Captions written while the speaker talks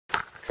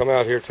come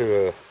out here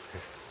to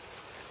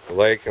the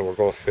lake and we're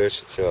going to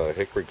fish. It's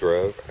Hickory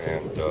Grove,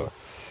 and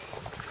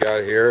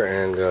got here,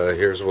 and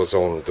here's what's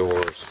on the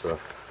doors. So.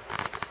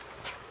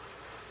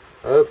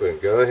 Open.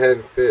 Go ahead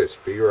and fish.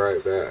 Be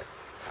right back.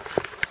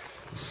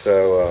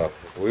 So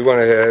we went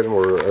ahead and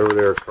we're over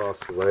there across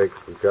the lake.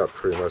 We've got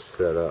pretty much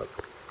set up.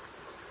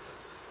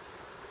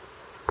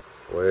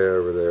 Way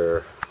over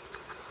there.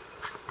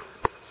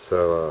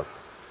 So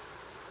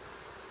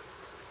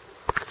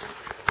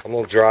I'm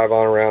going to drive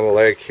on around the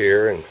lake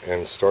here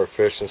and start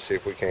fishing, see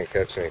if we can't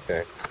catch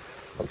anything.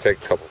 I'll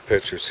take a couple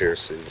pictures here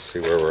so you can see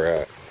where we're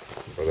at.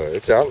 But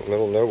it's out in the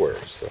middle of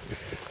nowhere. So,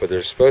 but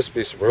there's supposed to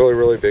be some really,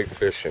 really big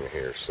fish in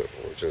here, so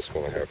we're just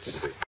going to have to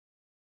see.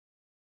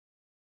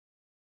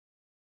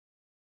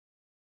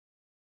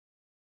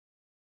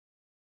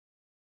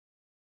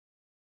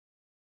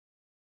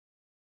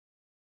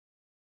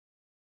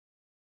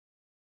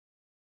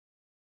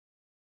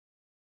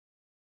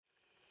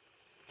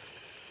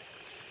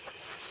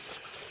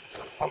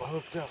 I'm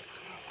hooked up.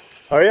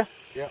 Are you?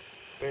 Yep,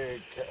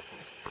 big catfish.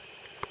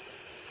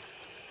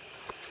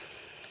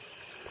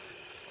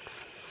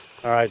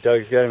 All right,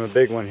 Doug's got him a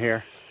big one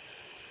here.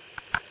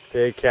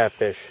 Big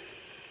catfish.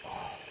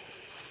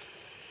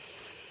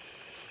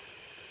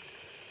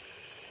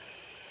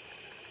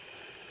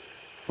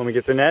 Want me to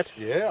get the net?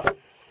 Yeah.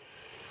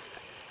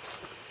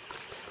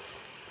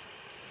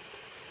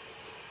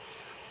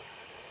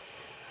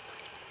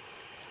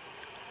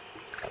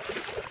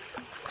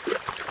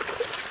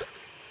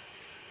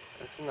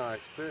 That's a nice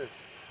fish.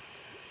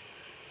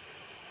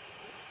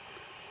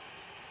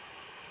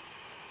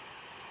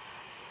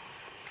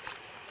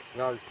 It's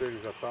not as big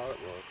as I thought it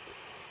was.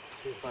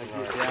 See if I can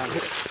get down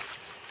here.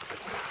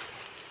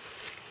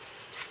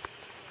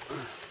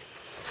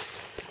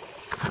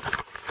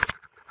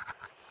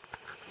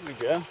 There we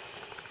go.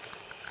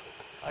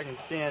 I can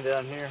stand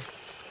down here.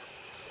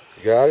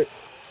 You got it?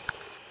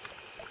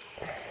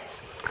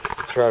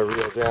 Try to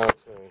reel down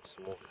to him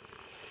some more.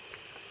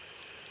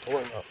 Oh,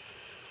 no.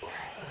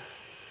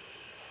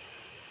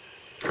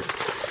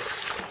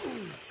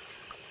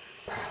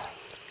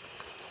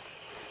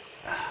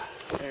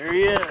 There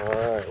he is.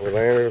 Alright, we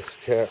landed this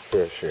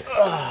catfish here.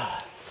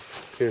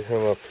 Let's get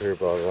him up here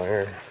by the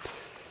land.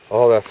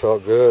 Oh, that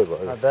felt good,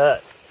 buddy. I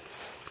bet.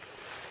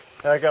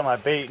 I got my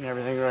bait and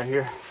everything right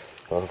here.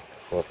 Oh,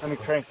 well, Let me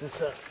crank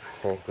this up.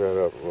 crank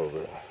that up a little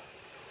bit.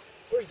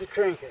 Where's the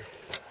cranker?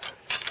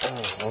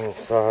 Oh, on the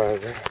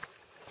side there.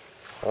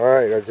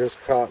 Alright, I just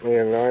caught me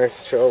a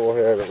nice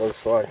shovelhead, it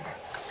looks like.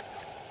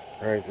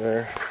 Right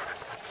there.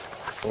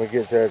 Let me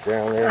get that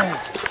down there.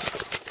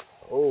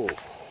 Oh.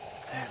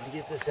 Let me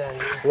get this out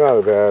of here. It's not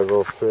a bad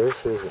little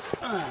fish, is it?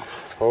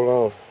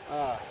 Hold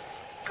on.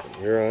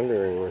 You're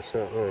under him or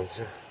something, aren't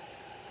you?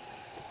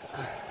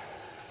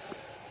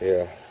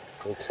 Yeah,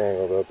 we're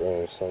tangled up in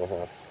him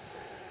somehow.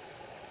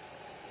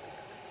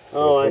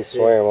 So I he see.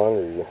 swam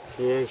under you.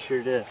 Yeah, he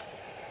sure did.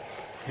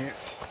 Here.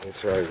 Let's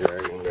try to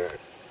drag him back.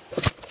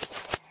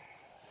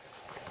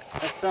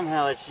 That's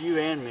somehow it's you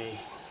and me.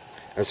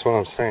 That's what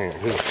I'm saying.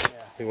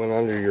 He went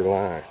under your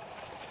line.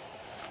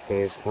 He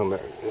needs to come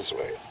back this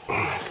way.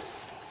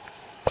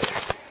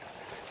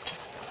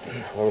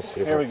 Let me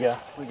see if Here we go.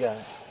 We got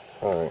it.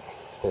 Alright,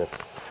 here.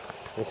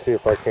 Let's see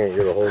if I can't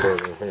get a hold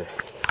of him here.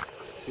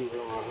 See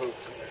where my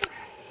hook's at.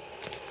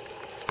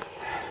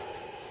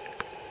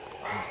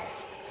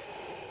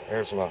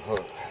 There's my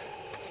hook.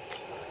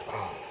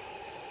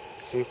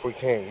 See if we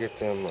can't get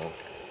them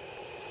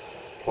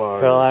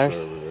pliers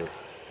over there.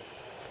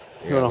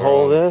 You want to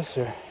hold this?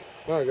 Or?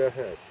 No, go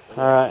ahead.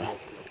 Alright.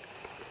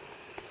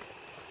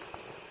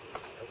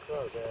 That's not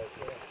a bad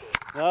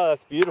catfish. No,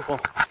 that's beautiful.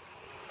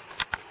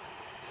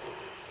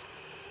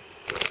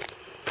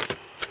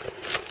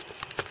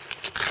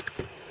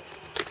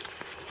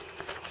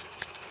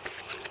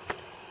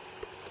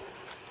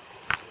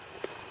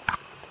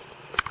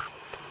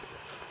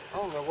 I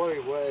don't know what he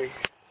weighs.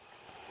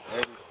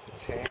 Maybe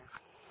 10.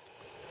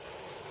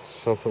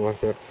 Something like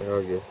that.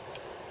 I'll get.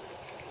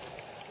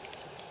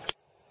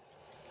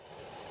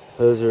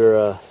 Those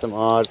are some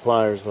odd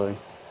pliers, buddy.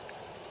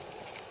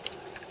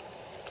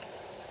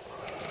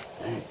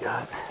 There you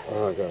go.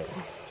 Oh, I got it.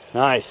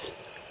 Nice.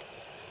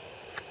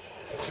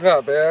 It's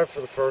not bad for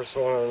the first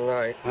one of the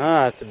night.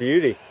 Ah, it's a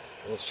beauty.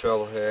 Little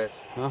shovelhead.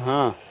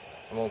 Uh-huh.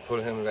 I'm gonna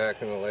put him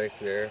back in the lake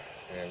there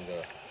and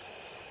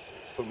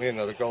put me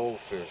another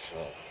goldfish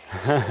on.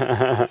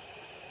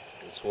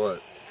 It's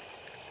what?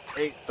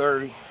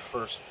 8:30,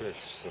 first fish.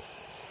 So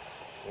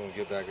we're gonna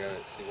get back at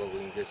it, see what we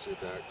can get you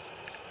back.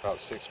 About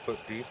 6 foot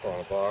deep on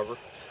a bobber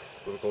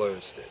with a glow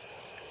stick.